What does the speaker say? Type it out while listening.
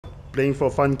Playing for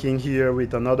Fun King here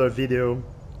with another video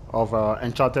of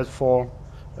Uncharted 4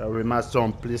 remastered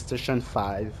on PlayStation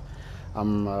 5.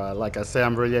 Like I say,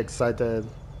 I'm really excited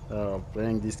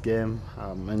playing this game.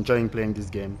 I'm enjoying playing this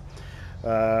game.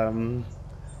 Um,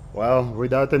 well,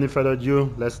 without any further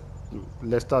ado, let's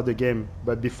start the game.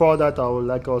 But before that, I would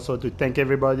like also to thank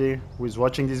everybody who is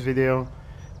watching this video.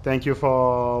 Thank you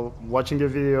for watching the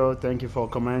video. Thank you for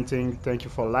commenting. Thank you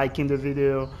for liking the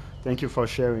video. Thank you for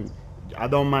sharing. I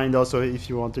don't mind also if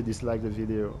you want to dislike the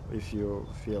video if you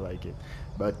feel like it.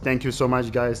 But thank you so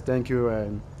much, guys. Thank you,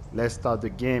 and let's start the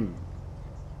game.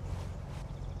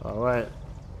 All right.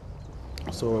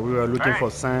 So we were looking Hey, for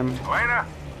Sam. Elena?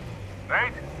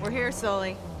 Nate? We're here,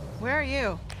 Sully. Where are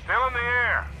you? Still in the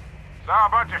air. Saw a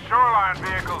bunch of shoreline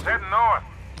vehicles heading north.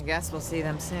 I guess we'll see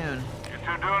them soon. You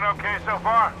two doing okay so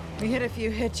far? We hit a few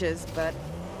hitches, but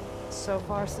so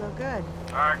far so good.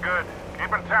 All right, good.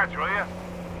 Keep in touch, will you?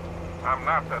 I'm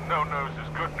not the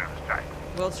no-noses-good-news type.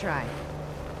 We'll try.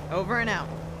 Over and out.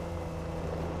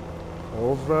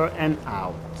 Over and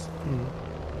out.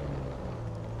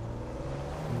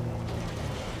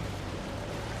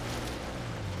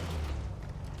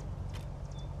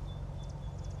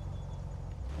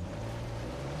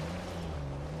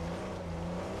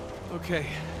 Okay,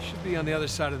 should be on the other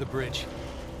side of the bridge.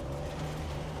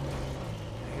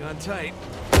 Hang on tight.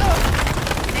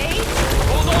 Nate!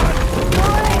 Hold on!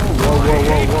 Whoa,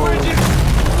 whoa, whoa, Bridges!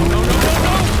 whoa. No, no, no, no!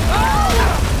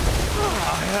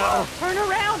 Oh, hell! Turn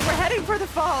around! We're heading for the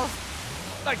falls!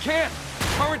 I can't!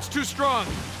 Current's too strong.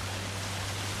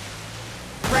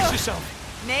 Brace yourself.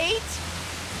 Nate!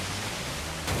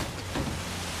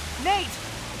 Nate!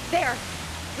 There!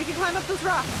 We can climb up those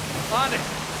rocks. On it!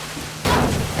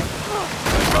 Go!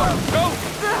 Go!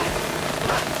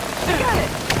 We got it!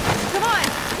 Come on!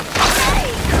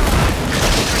 Nate!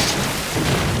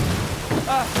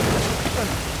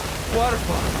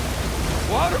 Waterfall!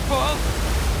 Waterfall!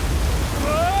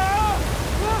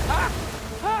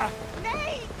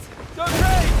 Nate! It's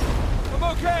okay! I'm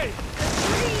okay!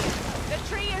 The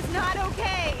tree is not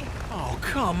okay! Oh,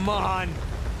 come on!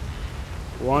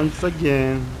 Once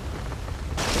again.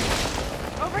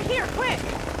 Over here, quick!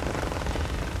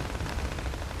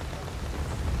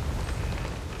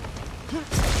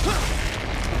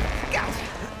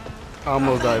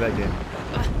 Almost died again.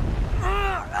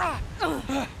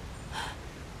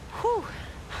 Whew.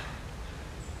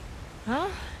 Huh?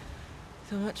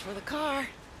 So much for the car.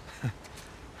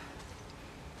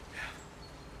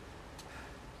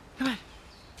 Come on.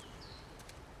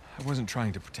 I wasn't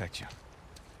trying to protect you.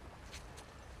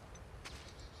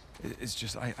 It's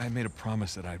just, I made a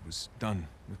promise that I was done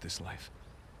with this life.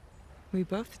 We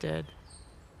both did.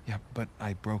 Yeah, but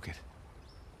I broke it.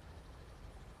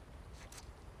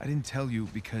 I didn't tell you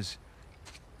because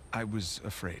I was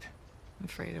afraid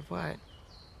Afraid of what? of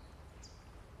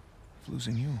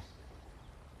losing you.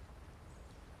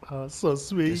 Oh, so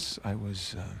sweet. Guess I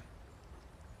was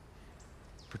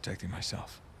protecting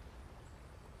myself.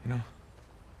 You know?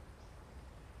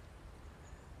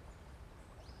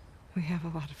 We have a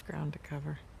lot of ground to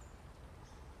cover.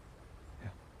 Yeah.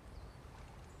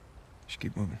 Should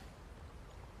keep moving.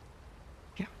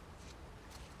 Yeah.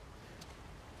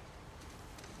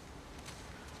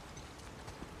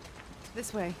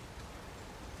 This way.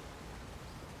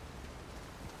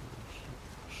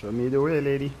 Show me the way,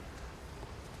 lady.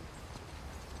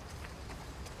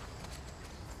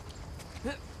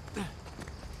 At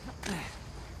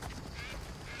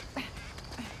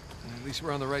least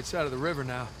we're on the right side of the river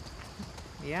now.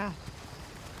 Yeah.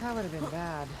 That would have been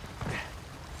bad.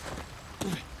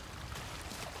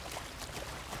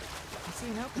 I see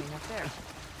an opening up there.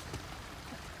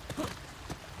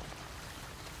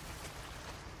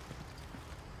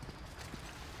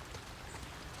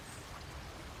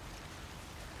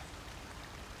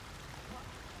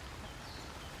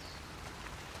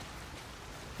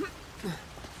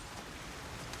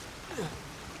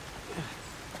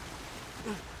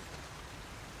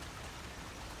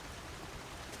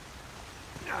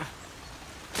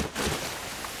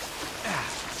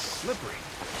 Slippery.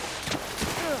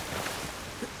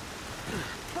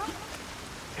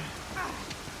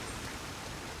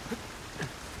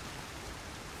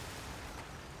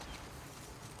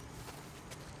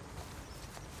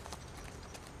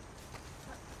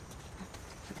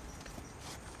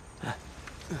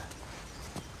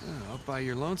 Out by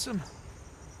your lonesome?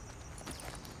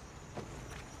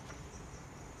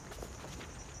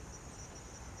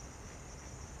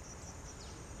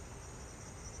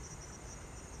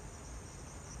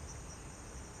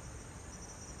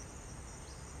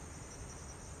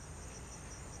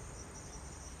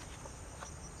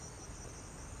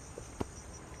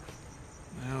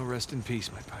 Well, rest in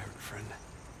peace, my pirate friend.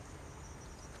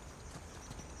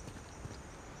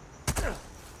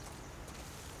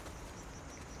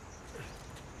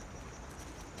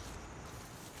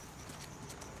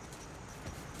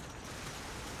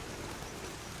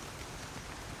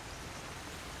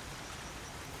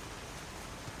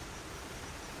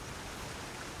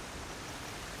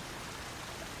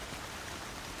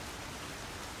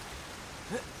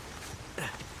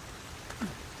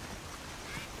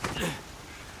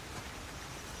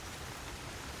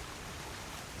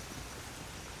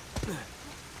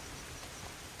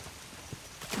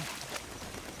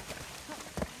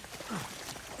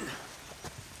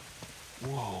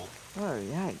 Whoa. Oh,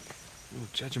 yikes. Well,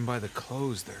 judging by the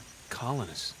clothes, they're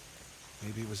colonists.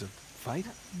 Maybe it was a fight?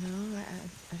 No,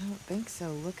 I don't think so.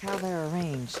 Look how they're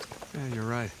arranged. Yeah, you're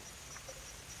right.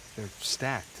 They're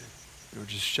stacked. They were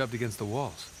just shoved against the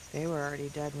walls. They were already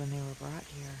dead when they were brought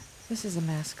here. This is a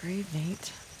mass grave,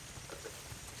 Nate.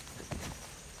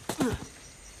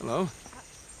 Hello?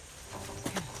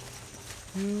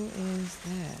 Who is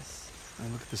this? Oh,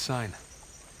 look at the sign.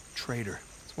 Traitor.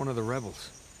 It's one of the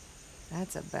rebels.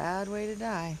 That's a bad way to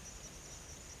die.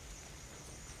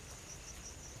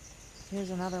 Here's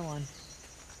another one.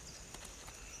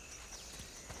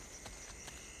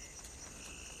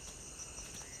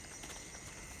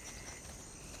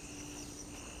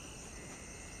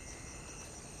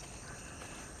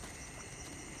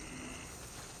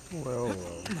 Well.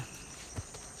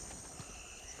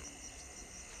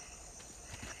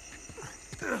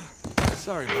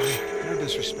 Sorry, buddy. No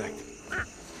disrespect.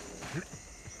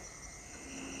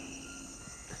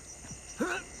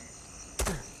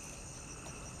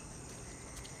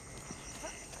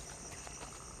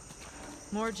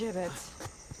 More gibbets.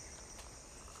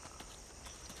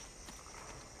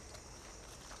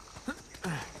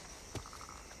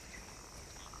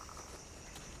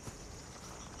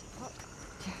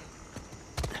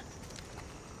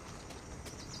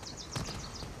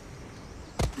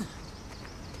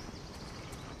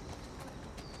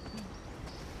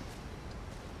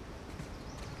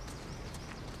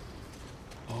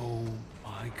 Oh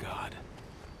my God.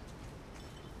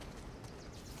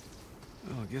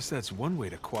 Well, I guess that's one way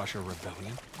to quash a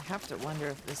rebellion. I have to wonder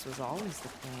if this was always the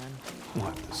plan.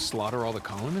 What, to slaughter all the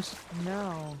colonists?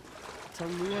 No. To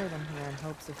lure them here in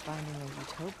hopes of finding a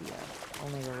utopia,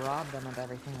 only to rob them of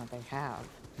everything that they have.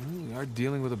 Well, we are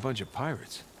dealing with a bunch of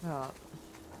pirates. Well,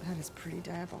 that is pretty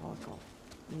diabolical,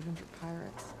 even for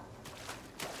pirates.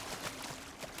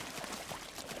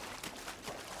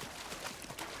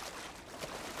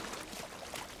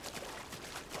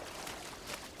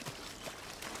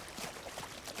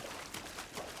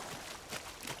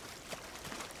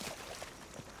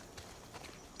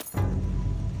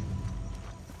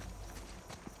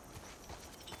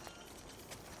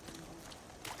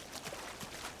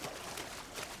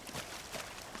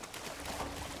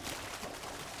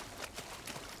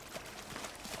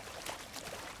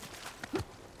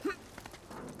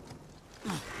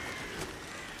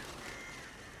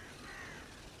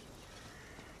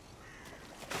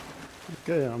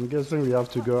 Okay, I'm guessing we have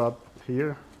to go up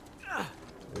here.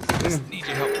 Just need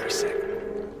your help for a sec.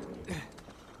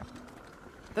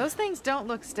 Those things don't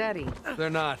look steady.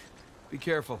 They're not. Be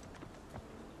careful.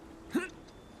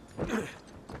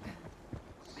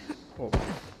 Oh.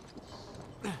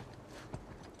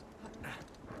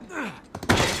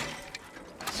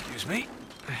 Excuse me.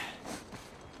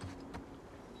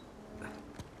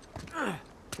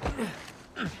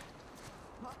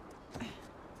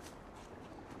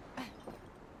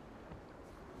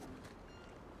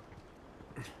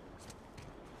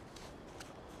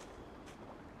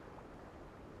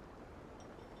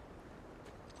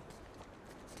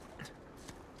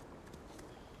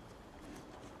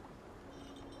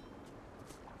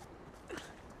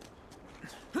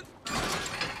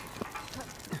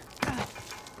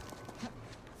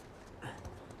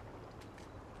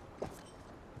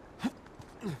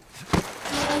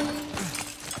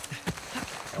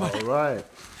 All right.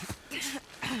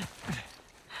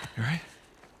 You right?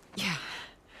 Yeah.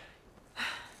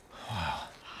 Wow.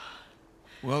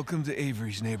 Welcome to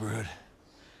Avery's neighborhood.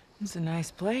 It's a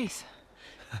nice place.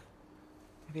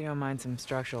 If you don't mind some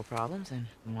structural problems and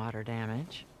water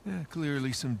damage. Yeah,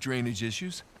 clearly some drainage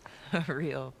issues. A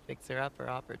real fixer-upper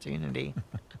opportunity.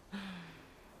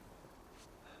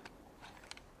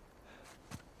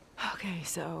 Okay,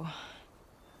 so...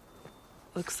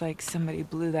 looks like somebody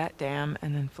blew that dam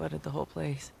and then flooded the whole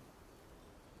place.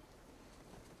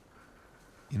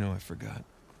 You know, I forgot.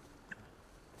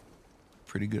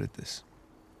 Pretty good at this.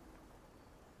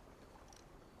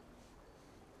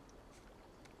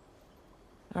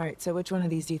 All right, so which one of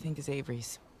these do you think is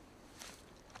Avery's?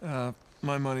 My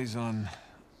money's on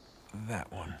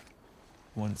that one.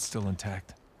 One that's still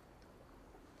intact.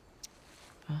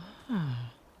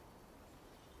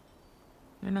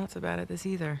 You're not so bad at this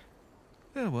either.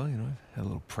 Yeah, well, you know, I've had a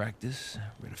little practice,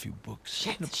 read a few books.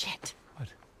 Shit. What?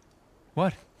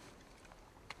 What?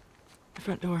 The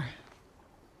front door.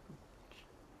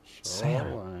 Sam.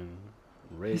 And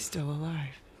He's Rafe. still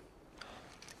alive.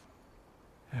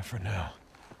 Yeah, for now.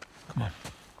 Come on.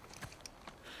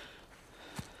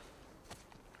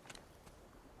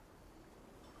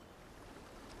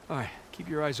 All right, keep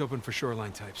your eyes open for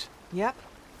shoreline types. Yep.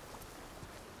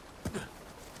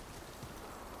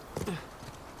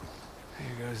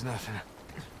 Here goes nothing.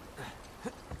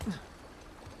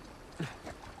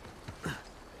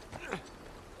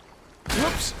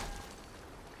 Whoops!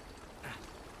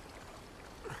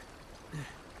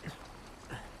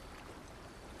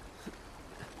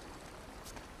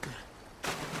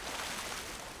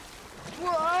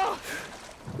 Whoa!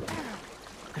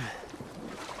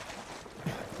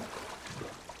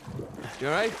 You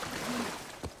all right?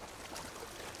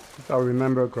 If I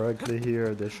remember correctly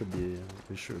here, we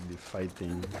should be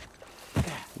fighting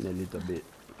in a little bit.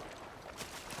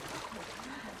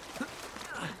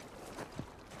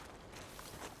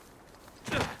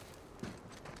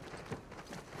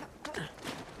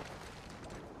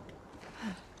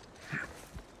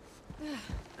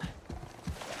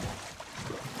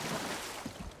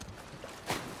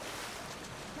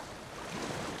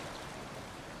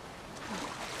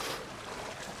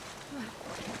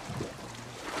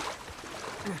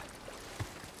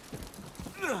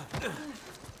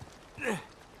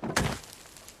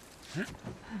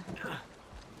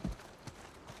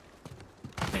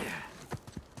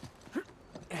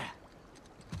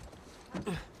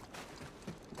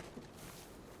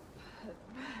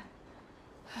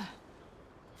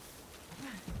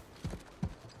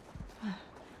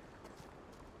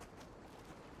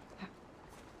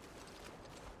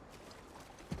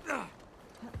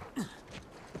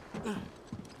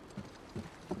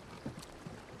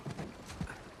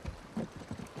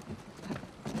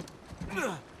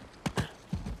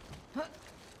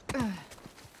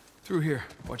 Through here.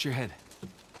 Watch your head.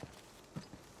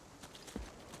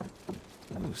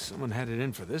 Ooh, someone had it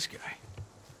in for this guy.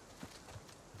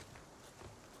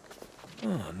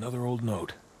 Oh, another old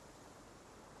note.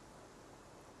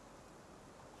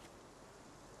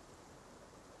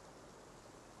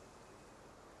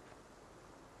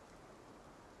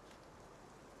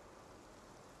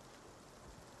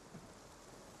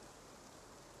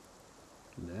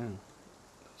 Damn,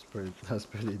 that's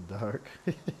pretty dark.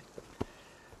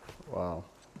 Wow.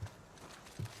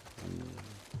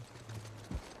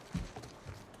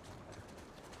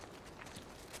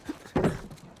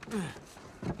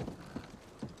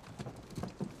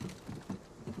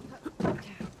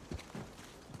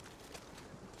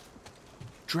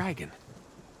 Dragon.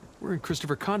 We're in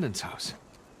Christopher Condon's house.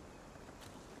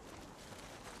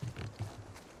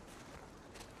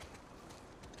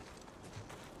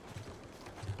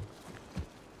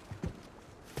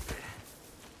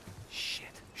 Shit.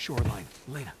 Shoreline.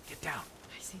 Lena, get down.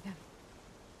 I see them.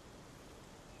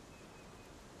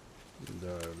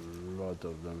 There are a lot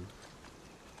of them.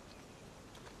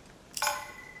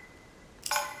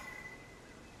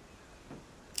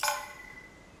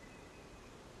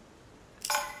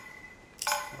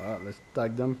 Alright, let's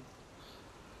tag them.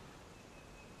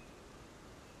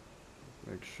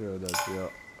 Make sure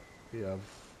that we have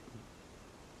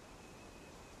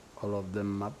all of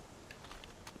them mapped.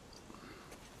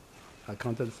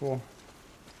 Accounted for.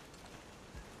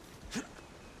 Charles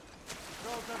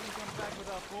hasn't come back with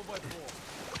our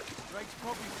 4x4. Drake's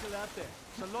probably still out there,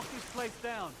 so lock this place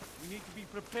down. We need to be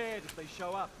prepared if they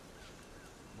show up.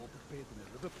 More prepared than a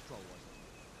river patrol was.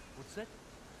 What's that?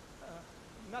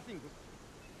 Nothing.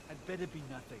 Had better be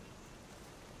nothing.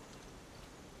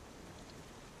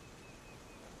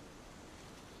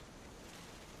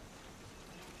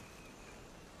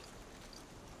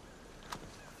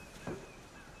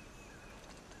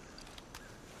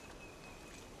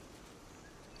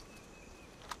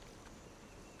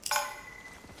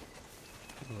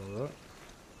 All right.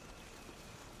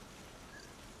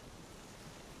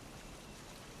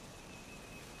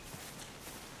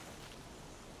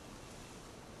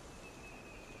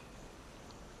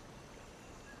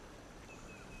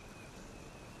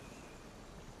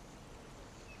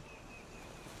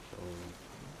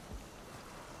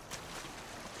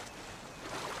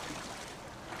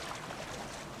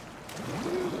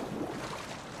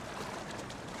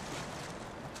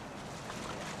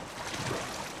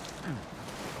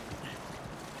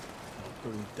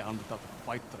 around without a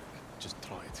fight truck. Just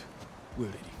try it. We're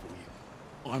ready for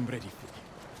you. I'm ready for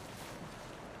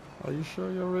you. Are you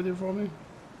sure you're ready for me?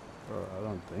 I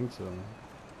don't think so.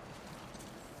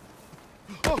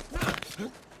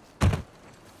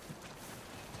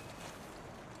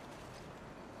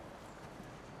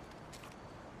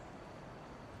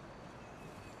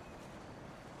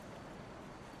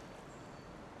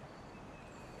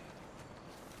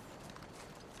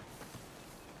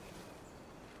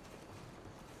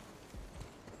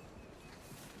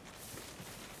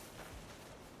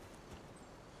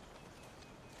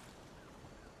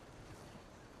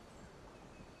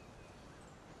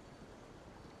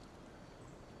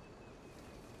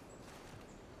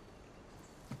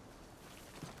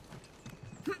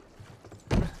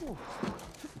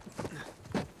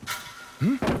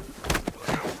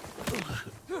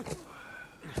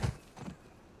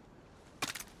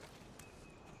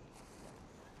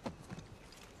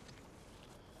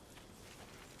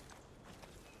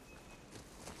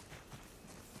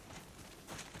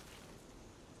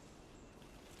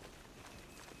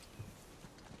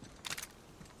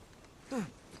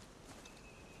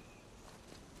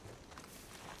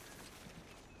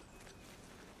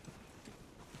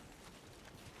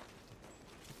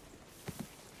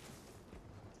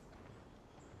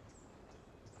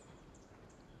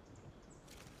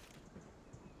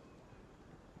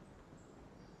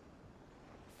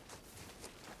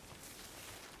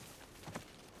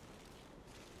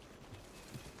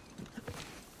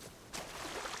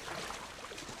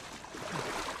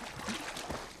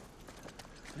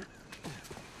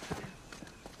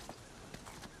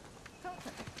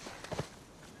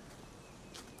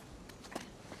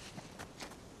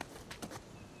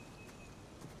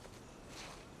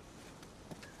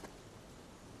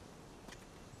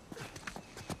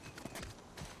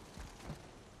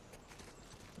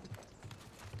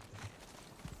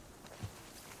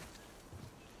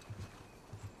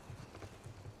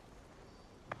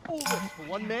 All this for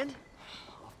one man?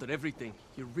 After everything,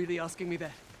 you're really asking me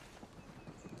that?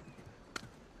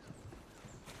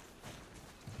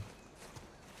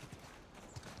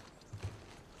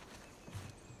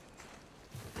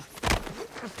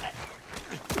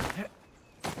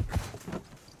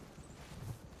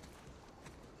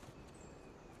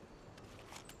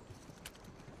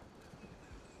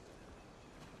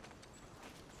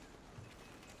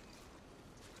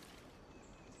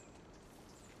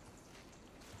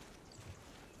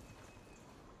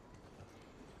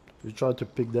 We try to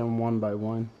pick them one by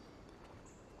one.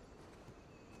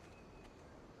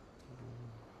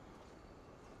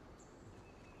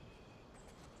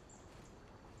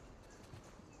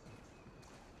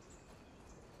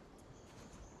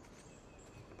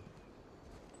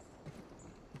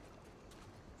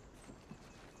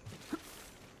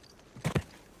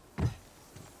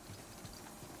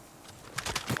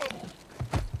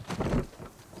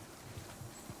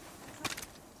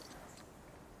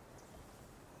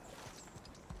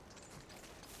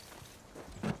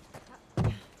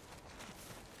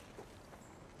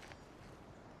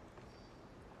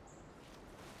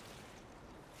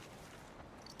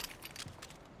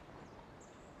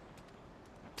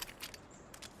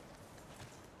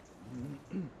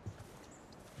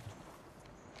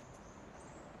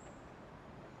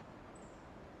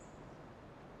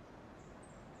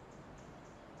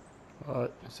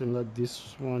 Alright, seems like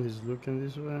this one is looking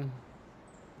this way.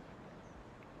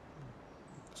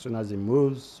 As soon as it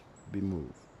moves, be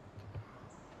moved.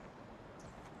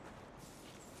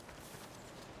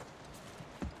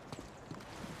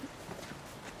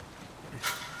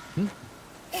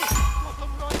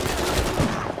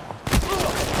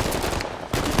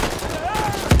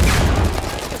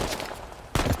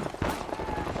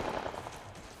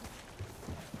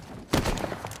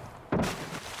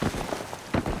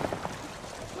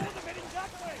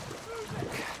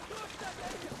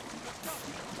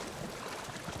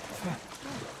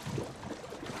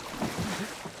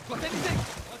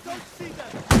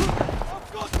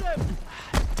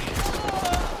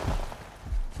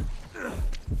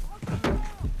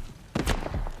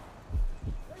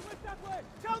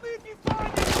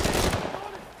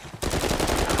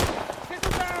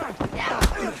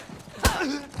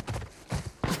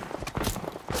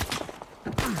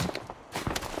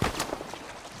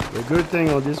 The good thing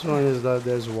on this one is that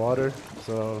there's water,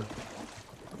 so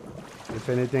if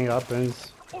anything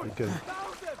happens, we can.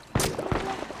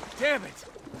 Damn it!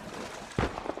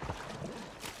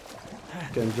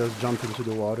 Can just jump into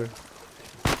the water.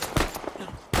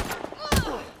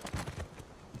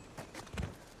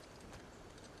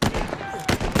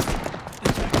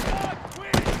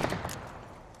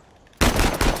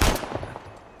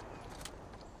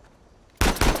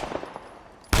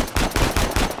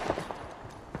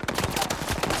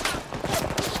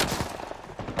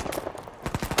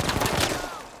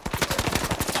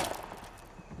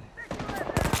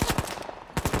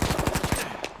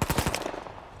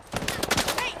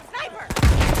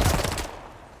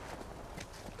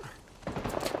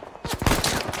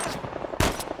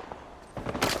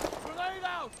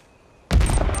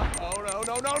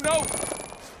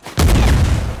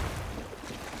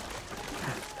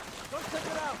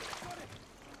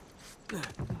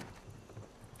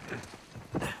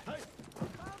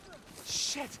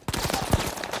 Shit!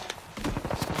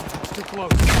 It's too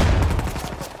close.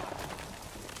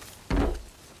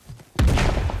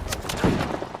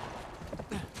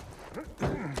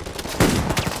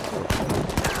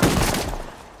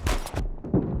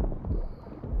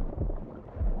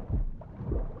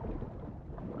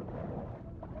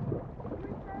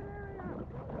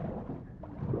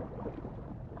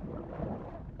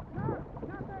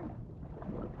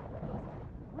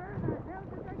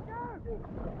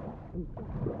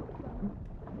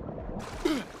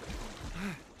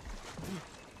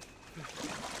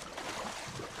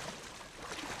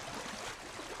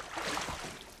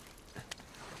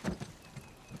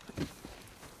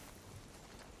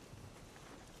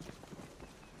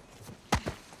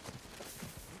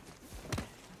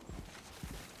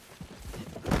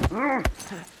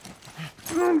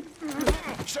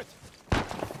 Shit!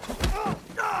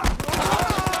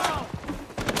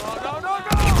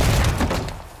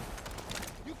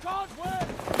 You can't win!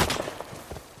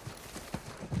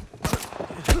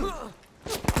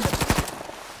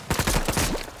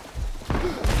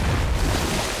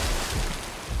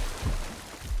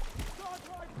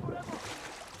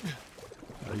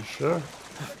 Are you sure?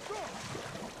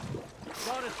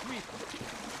 Start a sweep.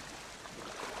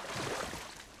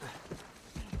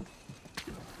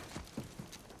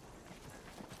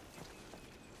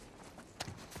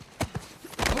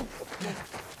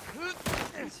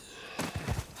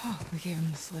 Oh, we gave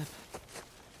him the slip.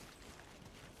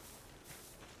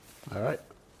 All right.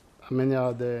 How many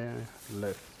are there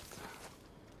left?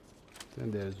 I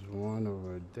think there's one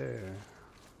over there.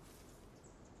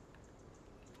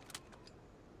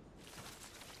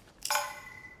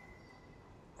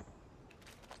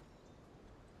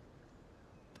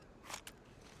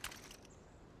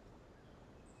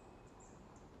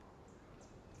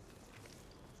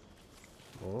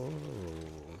 Oh.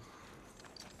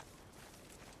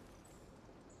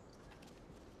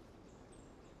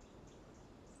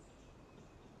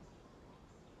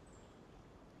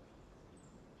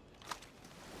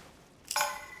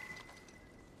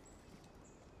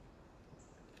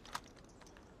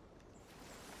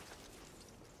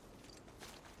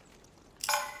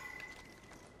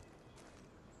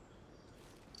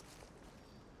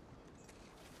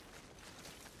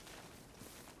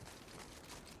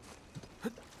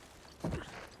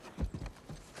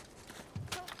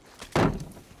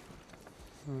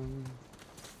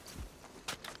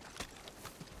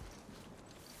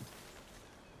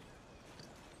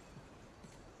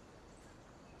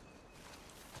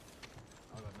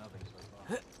 I've got nothing so far.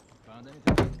 Found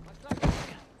anything? I've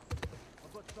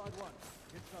got side one.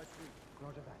 Get side three.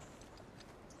 Roger that.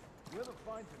 Whoever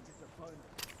finds him gets a bonus.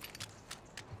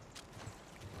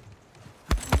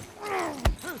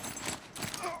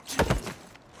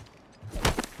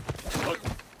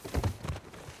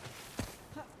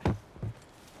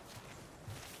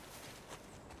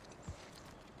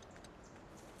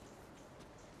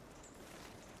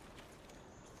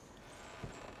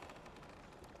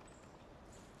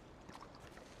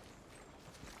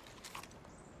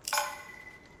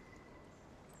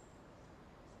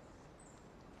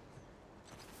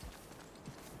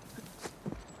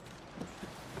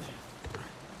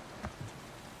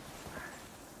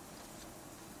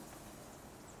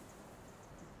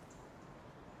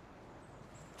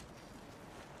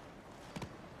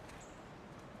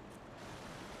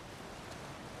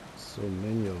 So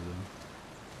many of them.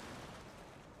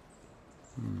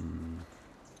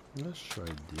 Let's try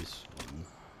this one.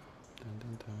 Dun,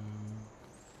 dun, dun.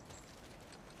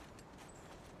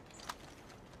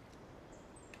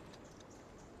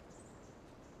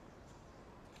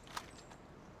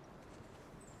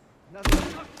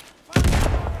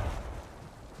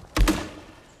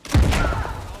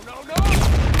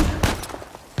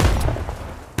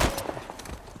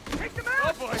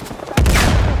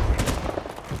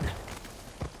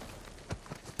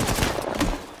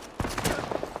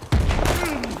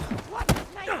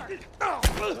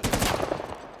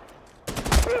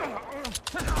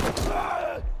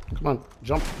 Come on,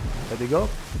 jump. There they go.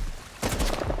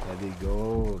 There they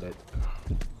go. Let...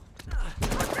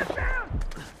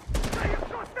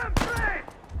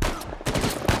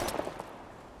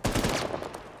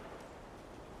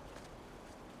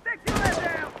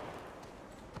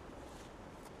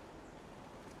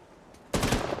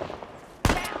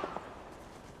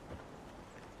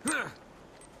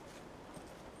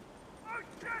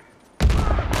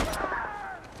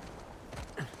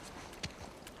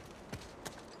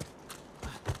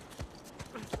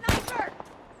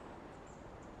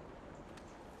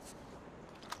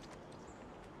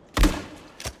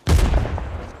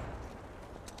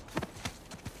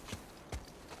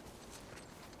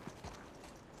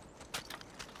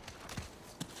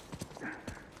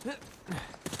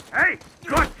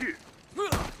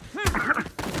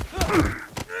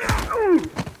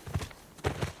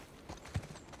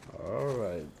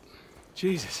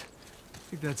 Jesus. I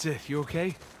think that's it. You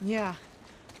okay? Yeah.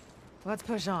 Let's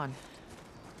push on.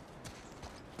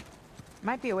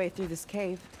 Might be a way through this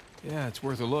cave. Yeah, it's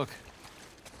worth a look.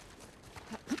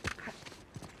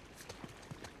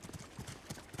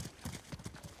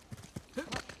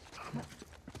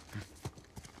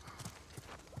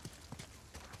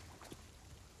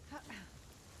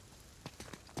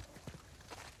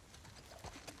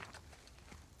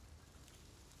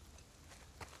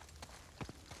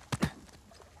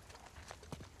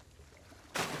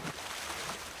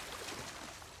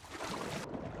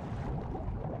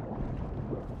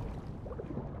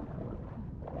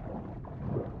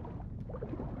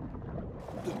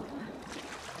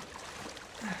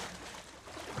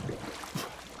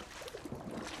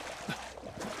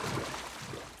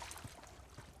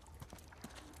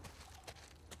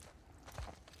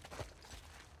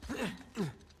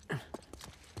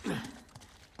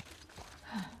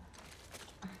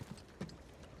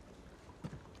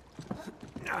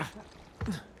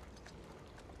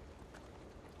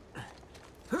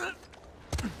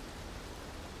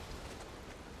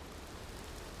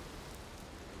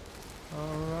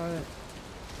 Alright.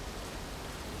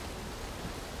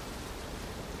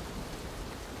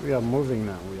 We are moving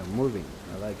now. We are moving.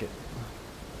 I like it.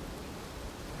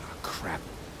 Oh, crap.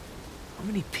 How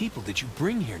many people did you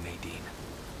bring here, Nadine?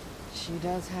 She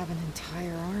does have an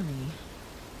entire army.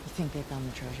 You think they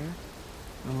found the treasure?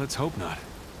 Well, let's hope not.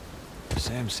 For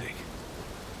Sam's sake.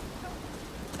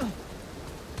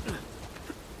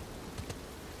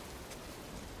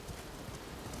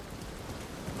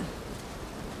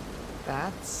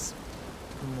 That's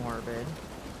morbid.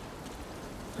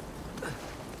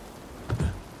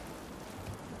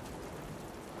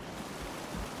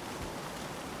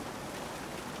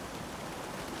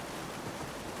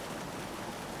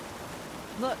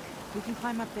 Look, we can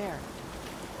climb up there.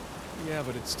 Yeah,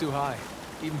 but it's too high,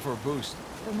 even for a boost.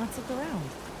 Then let's look around.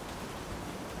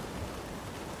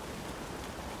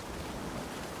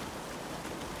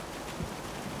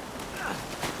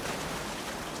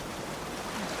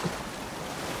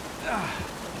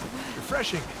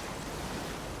 Refreshing.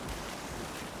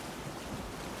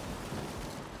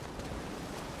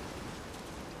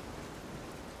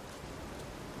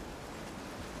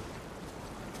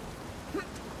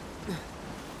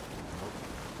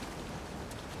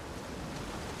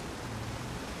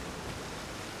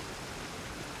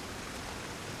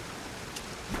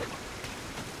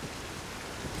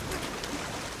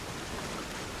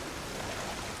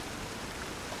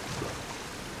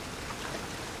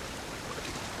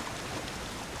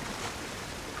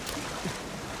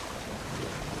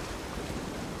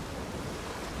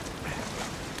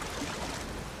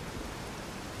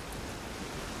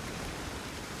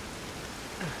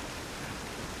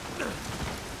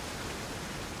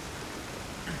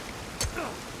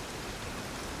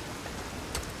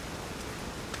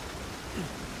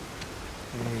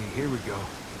 Hey, here we go.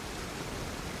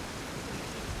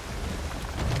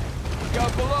 Look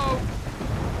out below!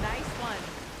 Nice one.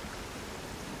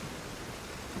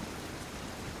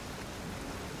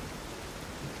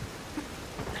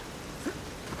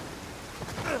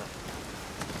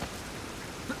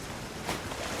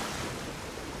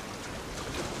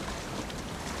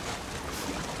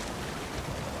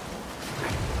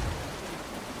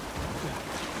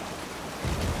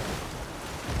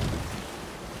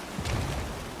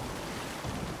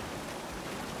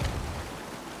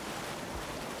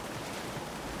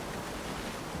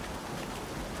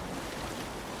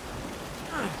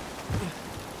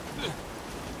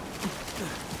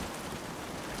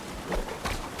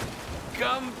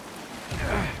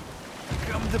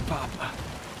 Come to Papa.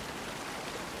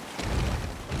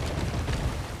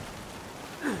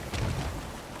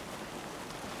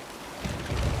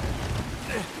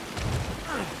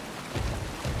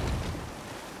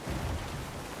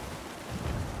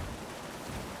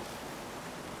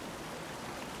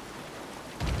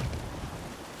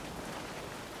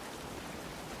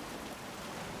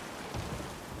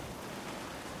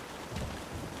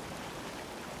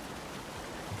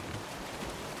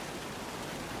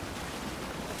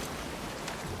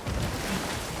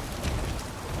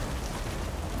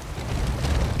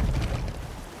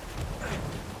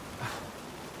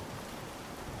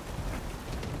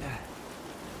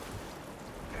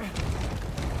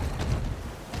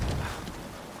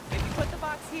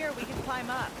 Here, we can climb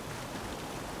up.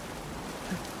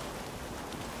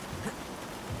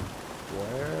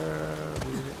 Where?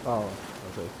 Oh,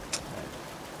 okay.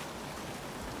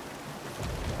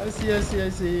 I see.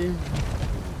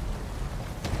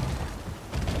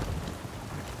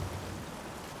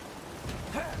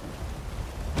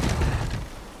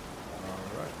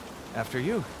 Alright. After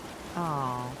you. Oh,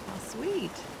 how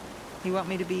sweet. You want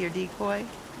me to be your decoy?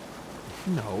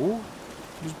 No.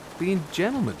 Just being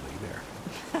gentlemanly there.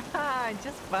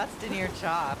 Just busting your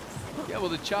chops. Yeah, well,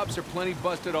 the chops are plenty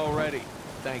busted already.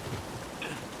 Thank you.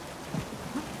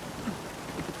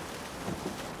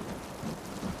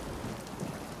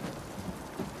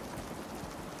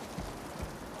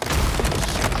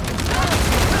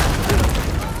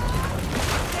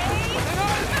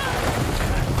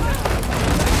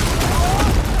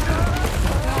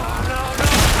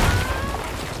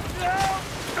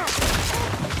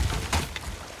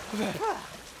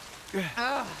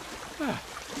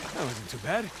 That wasn't too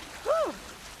bad. Whew.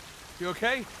 You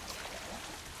okay?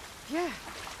 Yeah,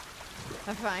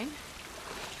 I'm fine.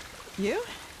 You?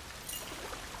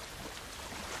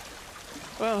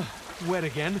 Well, wet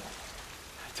again.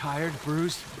 Tired,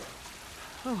 bruised.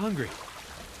 Oh, hungry.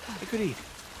 I could eat.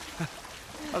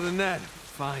 Other than that,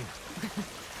 fine.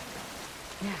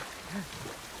 Yeah.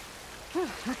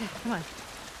 Okay, come on.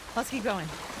 Let's keep going.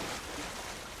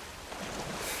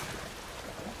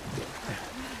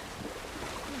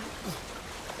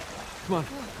 Come on.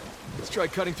 Let's try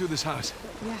cutting through this house.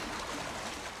 Yeah.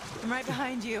 I'm right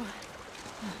behind you.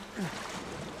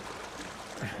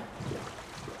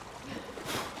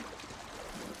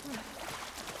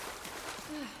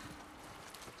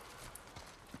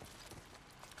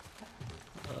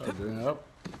 Going up.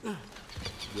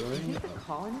 Going up. The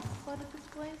colonists flooded this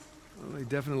place? Well, they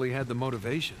definitely had the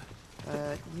motivation.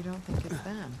 But you don't think it's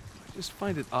them? I just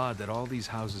find it odd that all these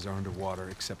houses are underwater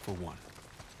except for one.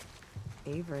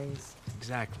 Avery's.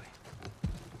 Exactly.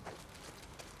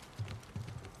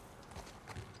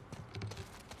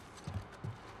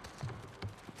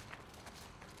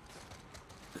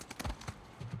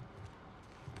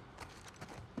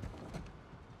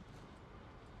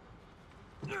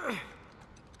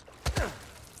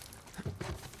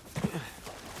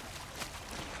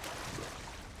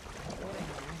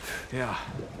 Yeah,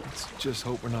 let's just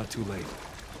hope we're not too late.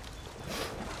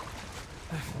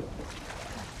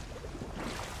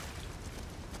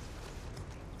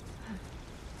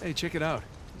 Hey, check it out.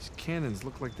 These cannons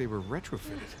look like they were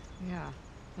retrofitted. Yeah.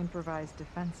 Improvised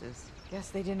defenses. Guess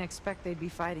they didn't expect they'd be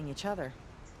fighting each other.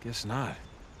 Guess not.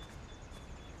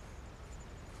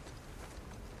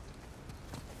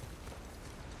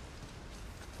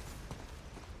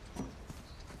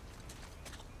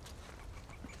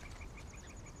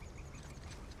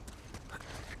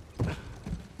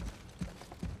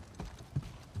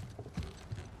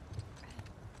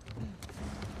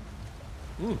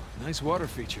 Ooh, nice water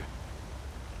feature.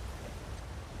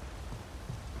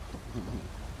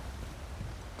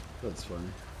 That's funny.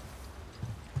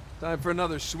 Time for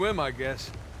another swim, I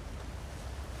guess.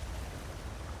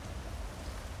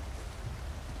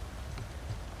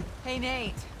 Hey,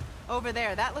 Nate. Over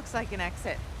there, that looks like an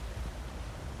exit.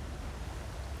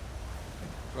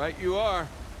 Right you are.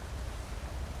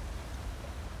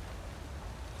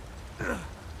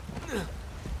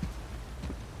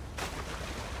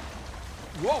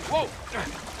 Whoa, whoa!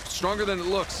 Stronger than it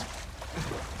looks.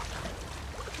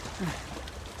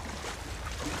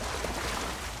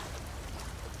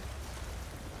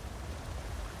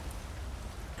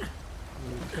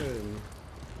 Okay.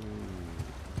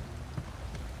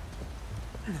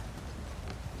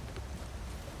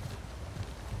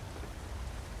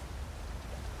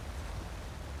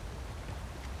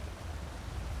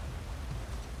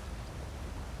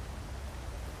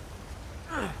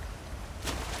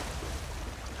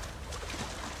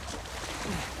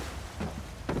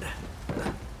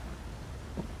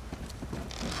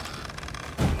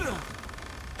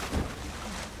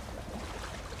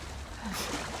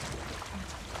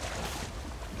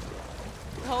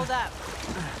 Hold up.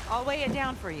 I'll weigh it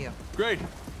down for you. Great.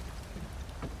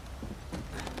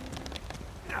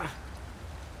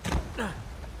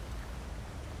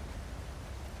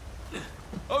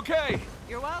 Okay.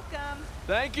 You're welcome.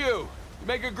 Thank you. You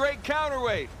make a great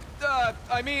counterweight.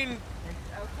 I mean,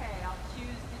 It's okay. I'll choose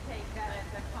to take that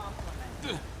as a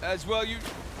compliment. as well you...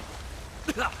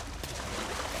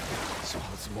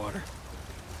 Swallow some water.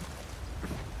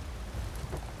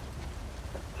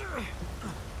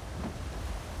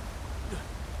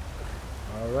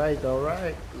 All right, all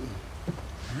right.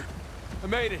 I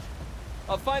made it.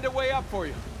 I'll find a way up for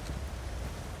you.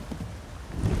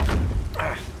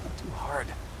 Too hard.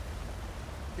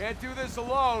 Can't do this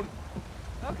alone.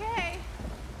 Okay.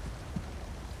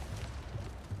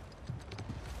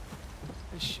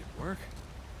 This should work.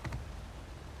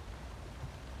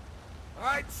 All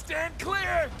right, stand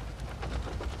clear.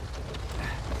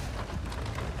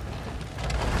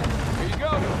 Here you go.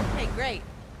 Hey, great.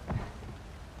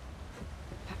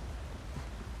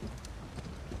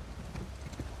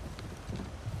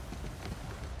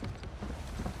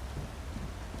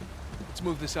 Let's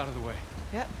move this out of the way.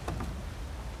 Yep.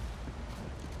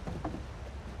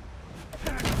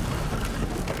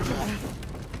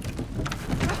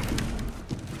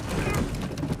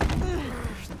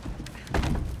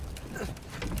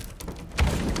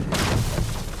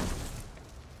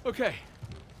 Okay.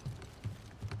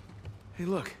 Hey,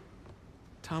 look.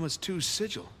 Thomas II's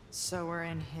sigil. So we're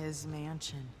in his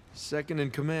mansion. Second in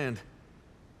command.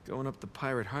 Going up the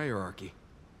pirate hierarchy.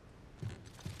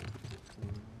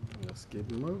 Let's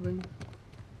keep moving.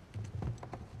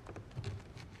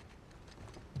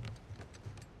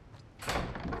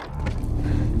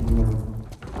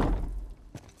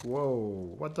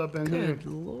 Whoa, what happened here? Good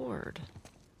lord.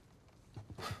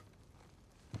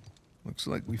 Looks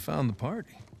like we found the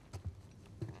party.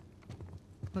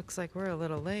 Looks like we're a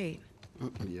little late.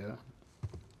 Yeah.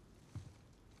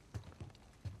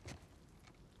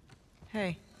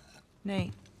 Hey,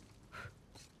 Nate.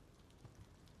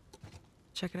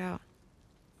 Check it out.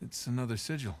 It's another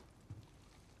sigil.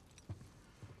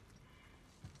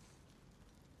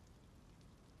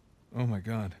 Oh my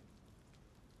god.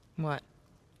 What?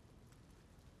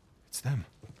 It's them.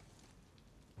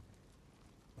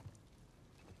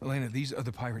 Elena, these are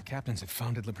the pirate captains that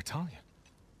founded Libertalia.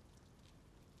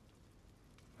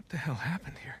 What the hell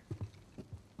happened here?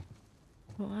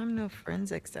 Well, I'm no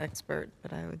forensics expert,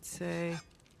 but I would say...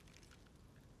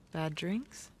 bad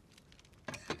drinks?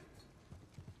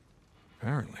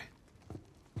 Apparently.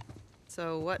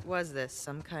 So what was this?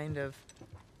 Some kind of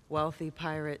wealthy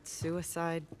pirate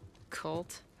suicide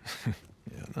cult?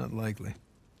 Yeah, not likely.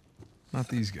 Not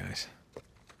these guys.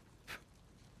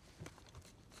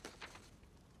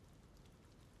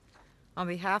 On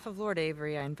behalf of Lord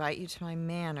Avery, I invite you to my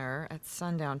manor at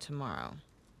sundown tomorrow.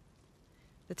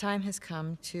 The time has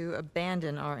come to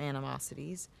abandon our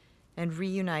animosities and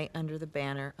reunite under the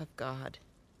banner of God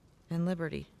and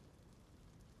liberty.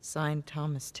 Signed,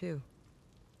 Thomas II.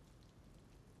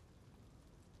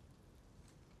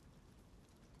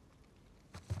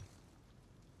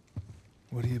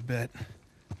 What do you bet?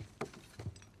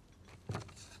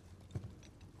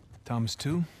 Thomas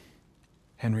II,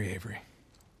 Henry Avery.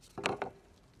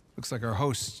 Looks like our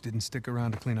hosts didn't stick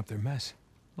around to clean up their mess.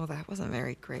 Well, that wasn't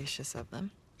very gracious of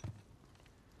them.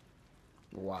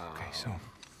 Wow. Okay,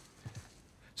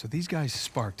 so these guys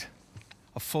sparked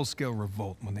a full-scale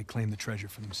revolt when they claimed the treasure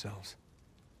for themselves.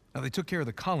 Now, they took care of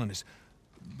the colonists,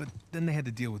 but then they had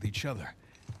to deal with each other.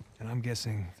 And I'm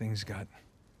guessing things got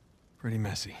pretty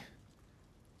messy.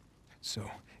 So,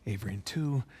 Avery and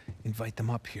II invite them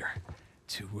up here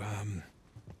to,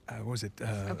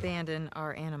 Abandon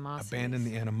our animosities. abandon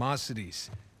the animosities.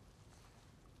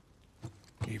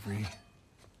 Avery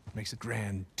makes a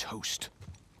grand toast.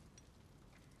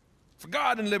 For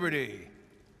God and liberty!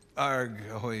 Arg,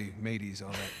 ahoy, mateys,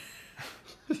 all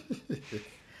that.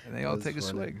 And they all That's take a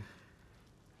funny.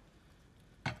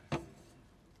 swig.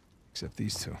 Except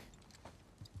these two.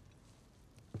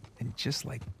 And just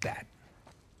like that,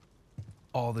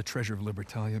 all the treasure of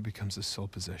Libertalia becomes the sole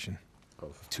possession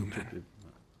of two men. people.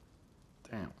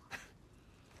 Damn.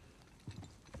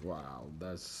 Wow,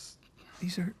 that's...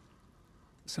 These are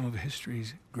some of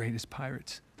history's greatest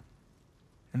pirates.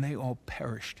 And they all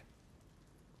perished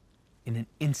in an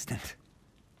instant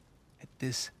at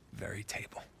this very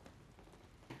table.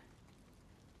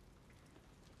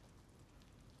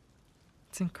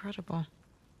 It's incredible.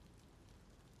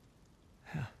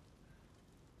 Yeah.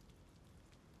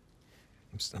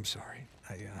 I'm sorry.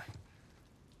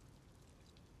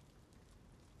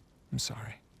 I'm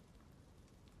sorry.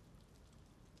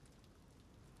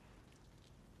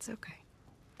 It's okay.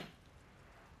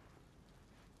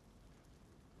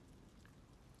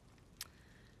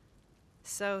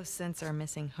 So, since our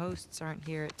missing hosts aren't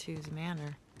here at Two's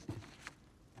Manor,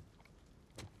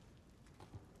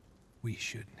 We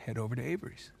should head over to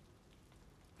Avery's.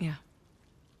 yeah,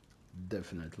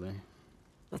 Definitely.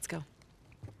 let's go.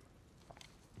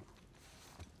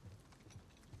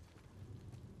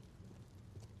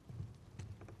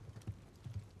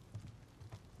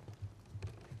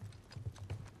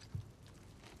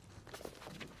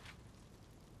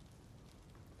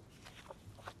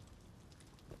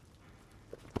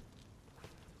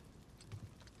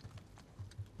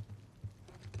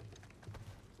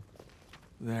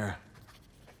 There.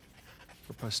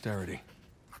 For posterity.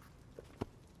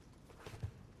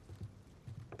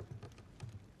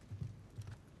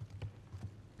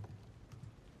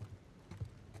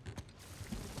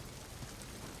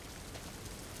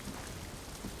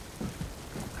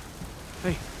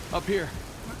 Hey, up here.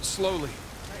 Slowly.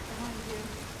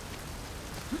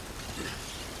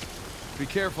 Be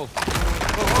careful.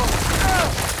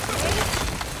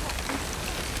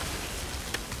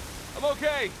 I'm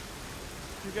okay.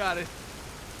 You got it.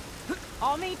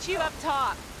 I'll meet you up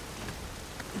top.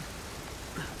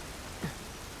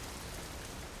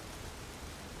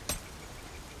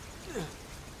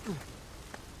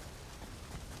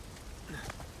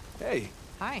 Hey.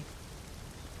 Hi.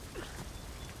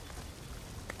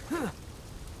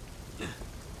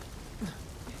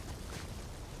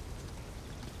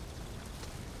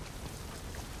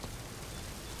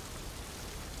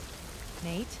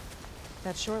 Nate,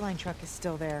 that shoreline truck is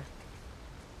still there.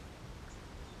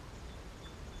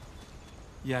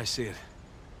 Yeah, I see it.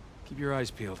 Keep your eyes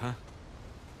peeled, huh?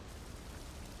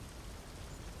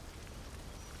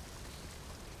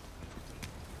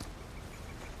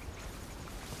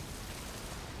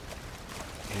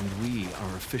 And we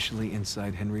are officially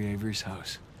inside Henry Avery's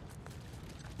house.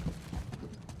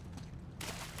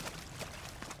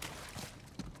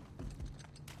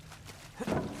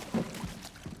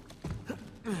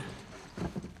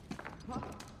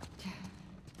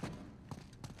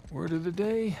 Word of the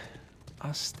day,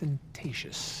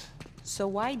 ostentatious. So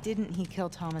why didn't he kill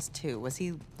Thomas too? Was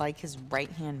he like his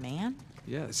right-hand man?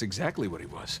 Yeah, that's exactly what he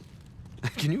was.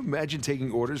 Can you imagine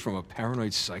taking orders from a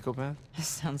paranoid psychopath? This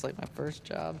sounds like my first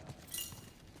job.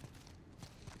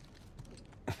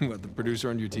 What, the producer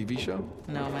on your TV show?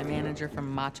 No, my manager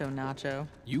from Macho Nacho.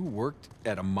 You worked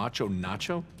at a Macho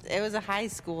Nacho? It was a high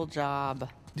school job.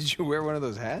 Did you wear one of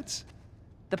those hats?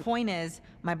 The point is,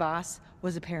 my boss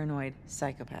was a paranoid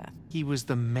psychopath. He was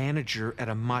the manager at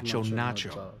a Macho Nacho.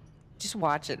 Nacho. Just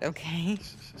watch it, okay?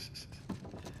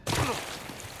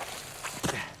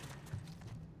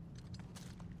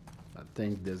 I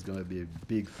think there's gonna be a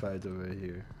big fight over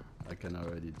here. I can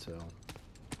already tell.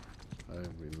 I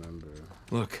remember.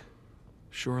 Look,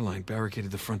 Shoreline barricaded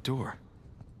the front door.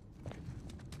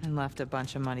 And left a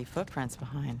bunch of muddy footprints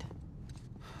behind.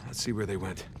 Let's see where they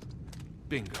went.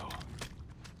 Bingo.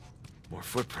 More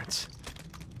footprints.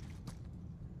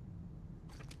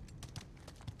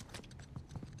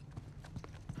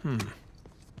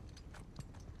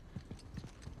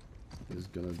 It's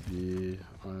gonna be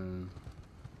on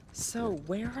So,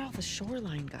 where are all the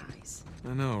shoreline guys?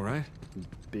 I know, right?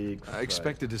 big I fight.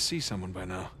 expected to see someone by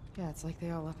now. Yeah, it's like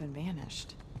they all up and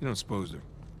vanished. You don't suppose they're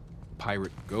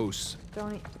pirate ghosts?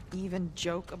 Don't even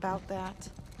joke about that.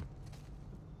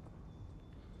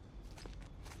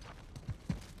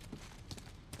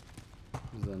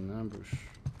 There's an ambush.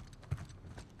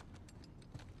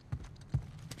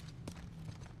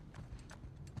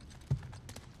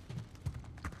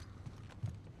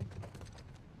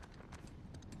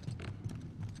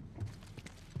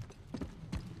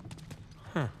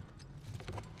 Huh.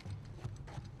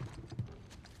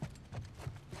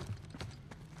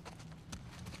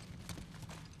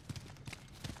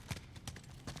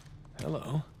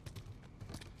 Hello.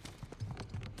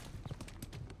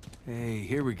 Hey,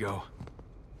 here we go.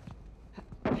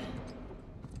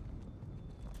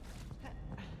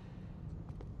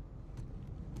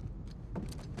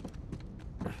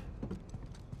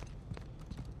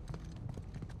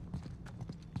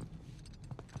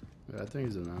 Yeah, I think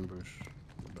it's an ambush,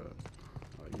 but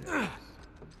oh yeah.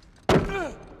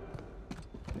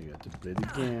 You got to play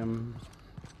the game.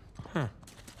 Huh.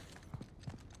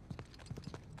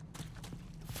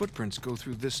 Footprints go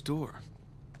through this door.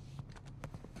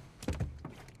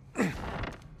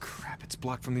 Crap, it's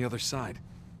blocked from the other side.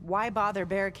 Why bother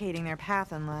barricading their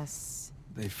path unless...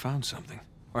 They found something.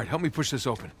 All right, help me push this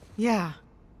open. Yeah.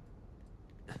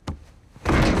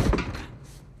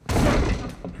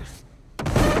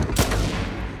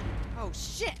 Oh,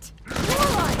 shit!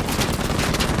 Shoreline!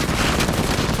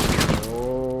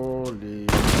 Holy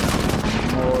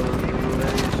moly.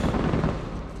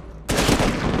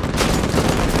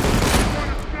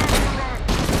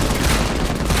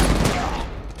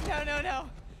 No, no, no!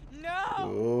 No!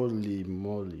 Holy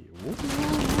moly.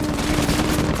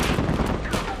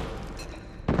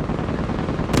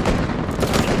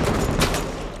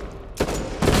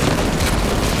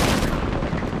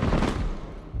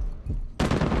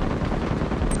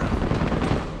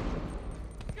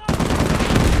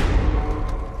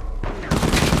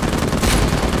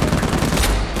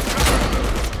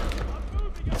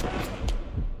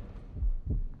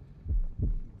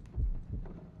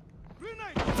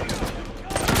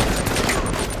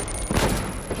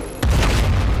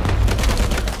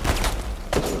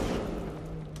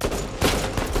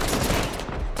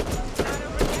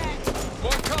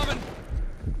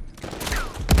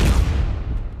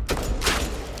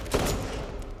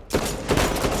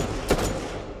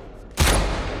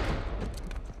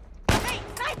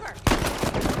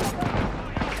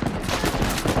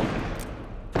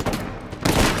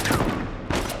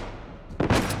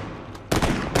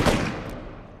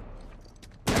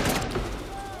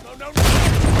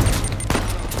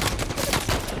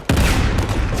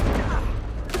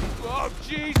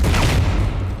 jeez!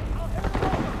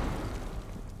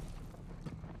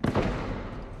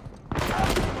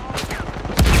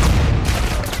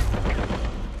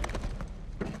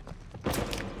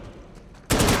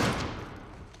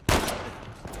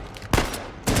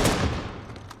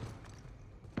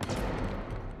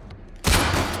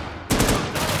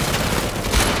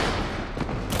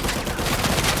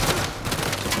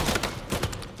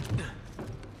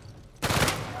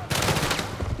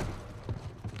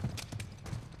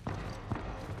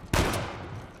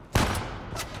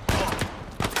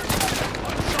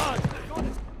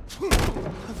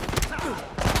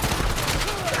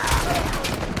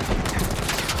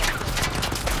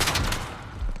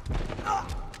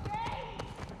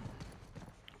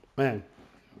 Man,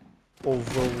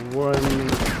 overwhelming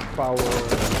power and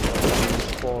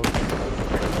force.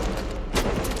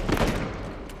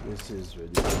 This is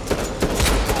ridiculous.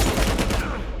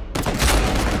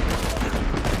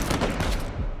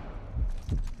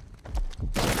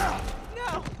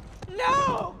 No!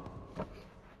 No!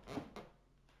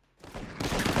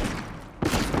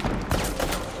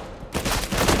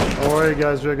 Don't worry,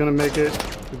 guys, we're gonna make it.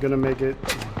 We're gonna make it.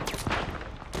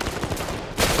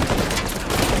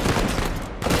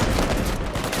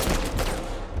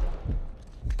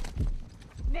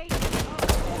 Nate!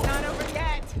 It's not over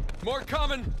yet! More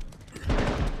coming!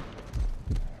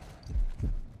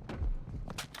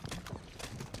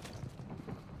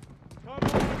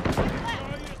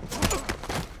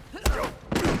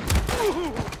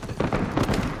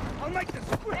 I'll make this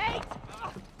quick! Nate!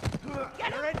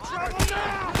 Get You're him! in trouble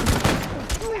now!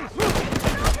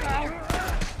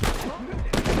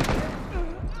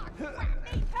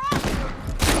 Nate, help!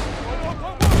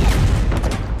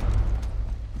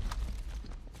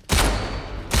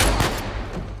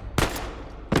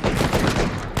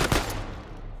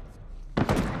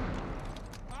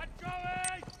 I'm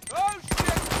going! Oh,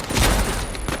 shit!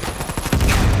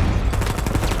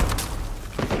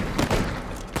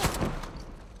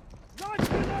 Launch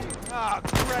grenade! Ah,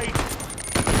 great!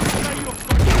 Now you're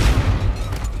going!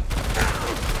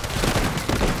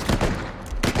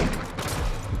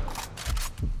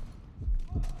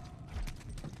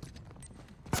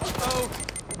 Oh,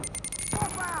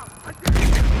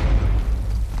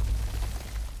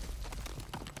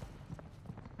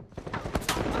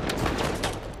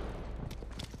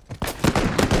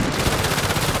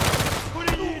 Put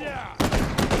it in now!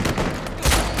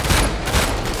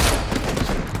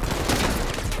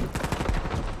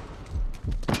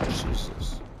 Jesus.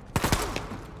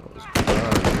 That was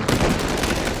bad.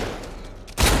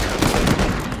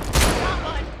 Got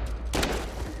one!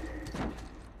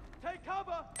 Take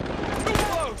cover! too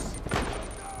close!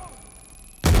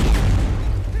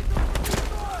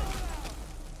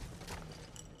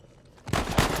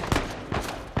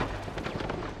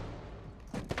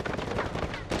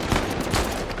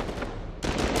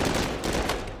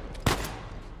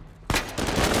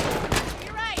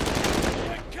 You're right!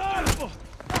 Careful!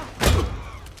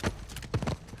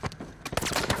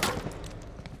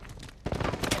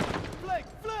 Flick!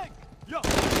 Flick! Yo!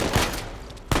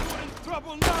 You're in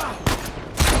trouble now!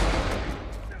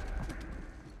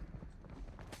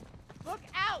 Look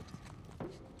out!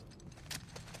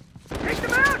 Take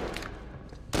them out!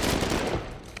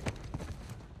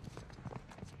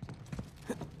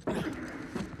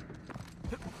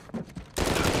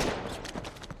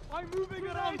 I'm moving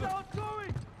around them!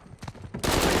 Outgoing!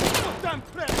 Goddamn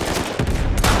press!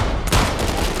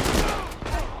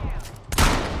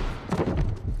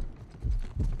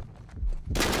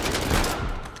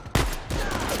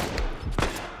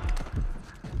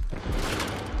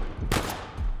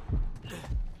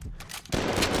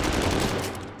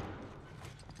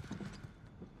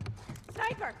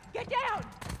 Sniper! Get down!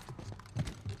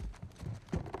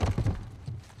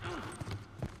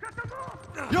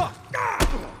 Yeah!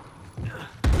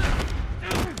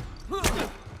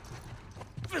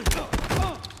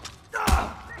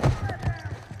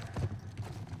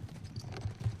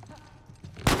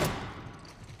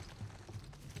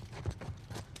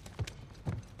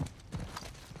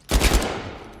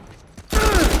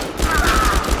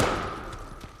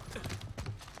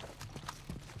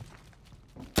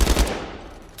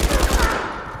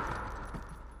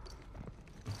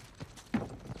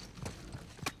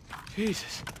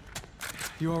 Jesus.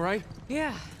 You all right?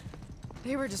 Yeah.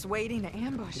 They were just waiting to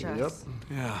ambush us. Yep.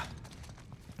 Yeah.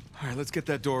 All right, let's get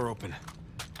that door open.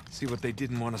 See what they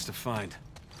didn't want us to find.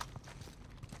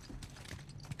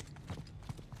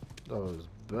 That was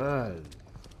bad.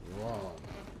 Wow.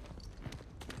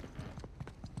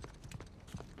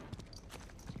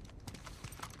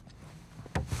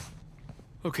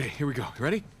 Okay, here we go. You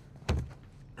ready?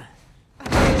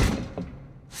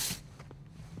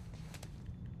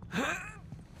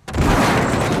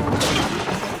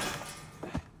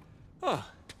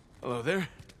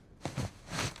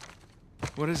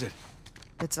 is it?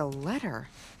 It's a letter.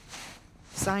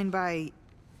 Signed by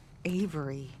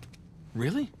Avery.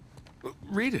 Really?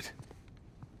 Read it.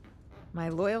 My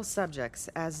loyal subjects,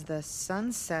 as the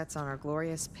sun sets on our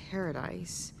glorious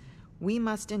paradise, we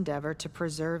must endeavor to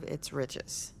preserve its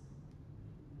riches.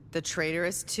 The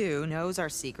traitorous, too, knows our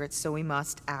secrets, so we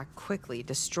must act quickly,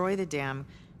 destroy the dam,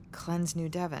 cleanse New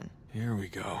Devon. Here we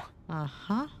go.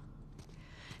 Uh-huh.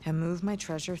 And move my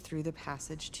treasure through the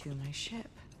passage to my ship.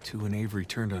 Two and Avery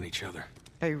turned on each other.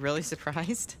 Are you really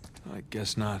surprised? I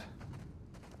guess not.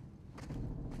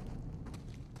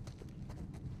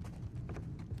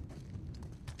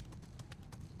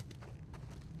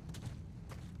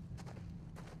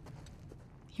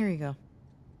 Here you go.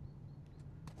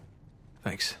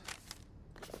 Thanks.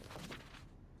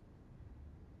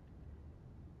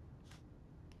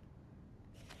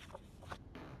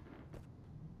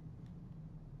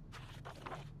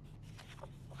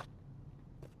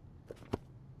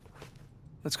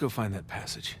 Let's go find that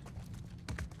passage.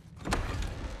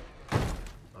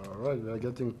 Alright, we are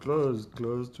getting close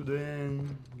to the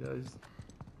end, guys.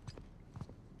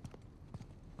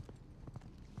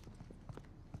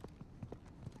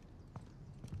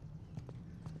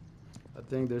 I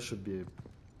think there should be a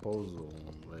puzzle,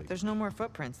 like... There's no more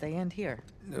footprints. They end here.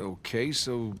 Okay,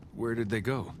 so where did they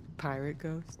go? Pirate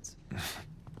ghosts.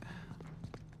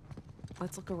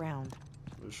 Let's look around.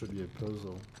 There should be a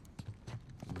puzzle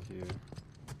in here.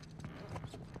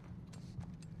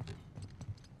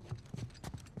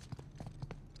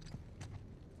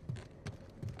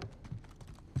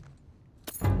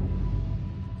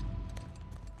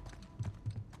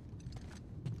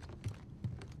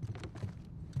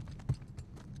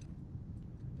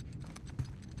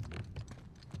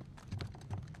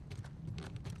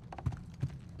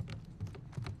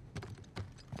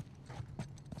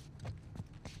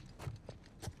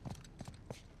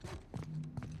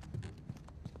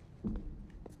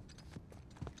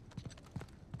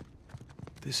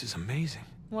 This is amazing.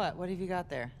 What? What have you got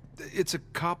there? It's a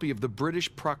copy of the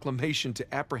British proclamation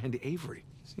to apprehend Avery.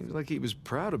 Seems like he was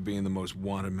proud of being the most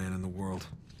wanted man in the world.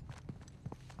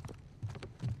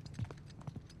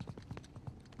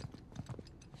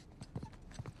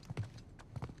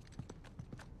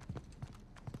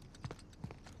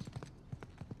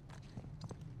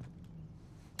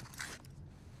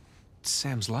 It's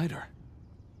Sam's lighter.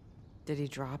 Did he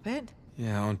drop it?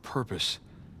 Yeah, on purpose.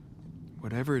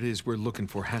 Whatever it is we're looking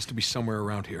for has to be somewhere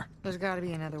around here. There's got to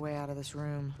be another way out of this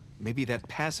room. Maybe that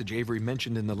passage Avery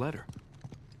mentioned in the letter.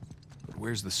 But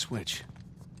where's the switch?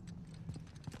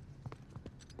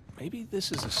 Maybe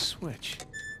this is a switch.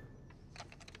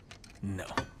 No.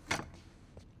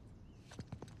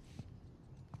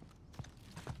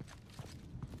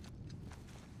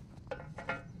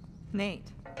 Nate.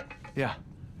 Yeah.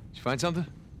 Did you find something?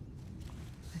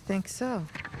 I think so.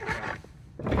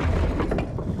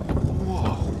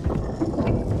 Whoa.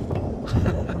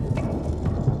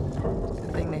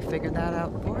 Good thing they figured that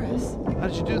out for us. How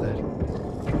did you do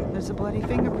that? There's a bloody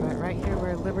fingerprint right here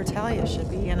where Libertalia should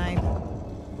be, and I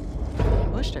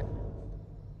pushed it.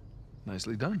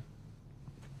 Nicely done.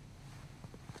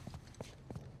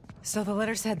 So the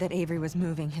letter said that Avery was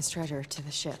moving his treasure to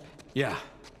the ship. Yeah.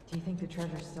 Do you think the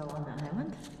treasure's still on the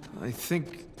island? I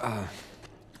think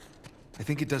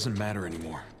it doesn't matter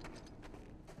anymore.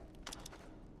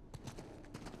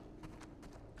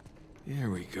 Here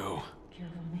we go.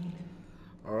 Careful, Nate.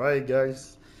 Alright,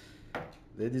 guys.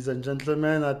 Ladies and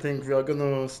gentlemen, I think we are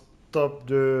gonna stop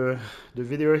the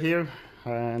video here,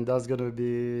 and that's gonna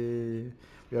be...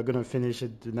 we are gonna finish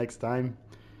it the next time.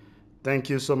 Thank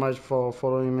you so much for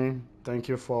following me. Thank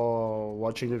you for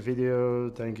watching the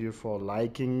video. Thank you for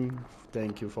liking.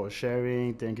 Thank you for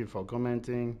sharing. Thank you for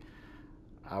commenting.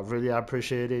 I really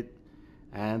appreciate it.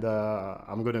 And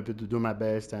I'm gonna do my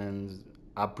best and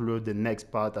upload the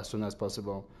next part as soon as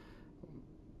possible.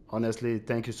 Honestly,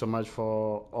 thank you so much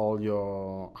for all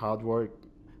your hard work.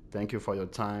 Thank you for your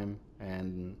time.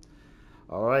 And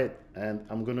all right, and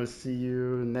I'm gonna see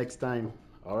you next time.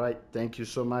 All right, thank you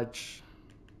so much.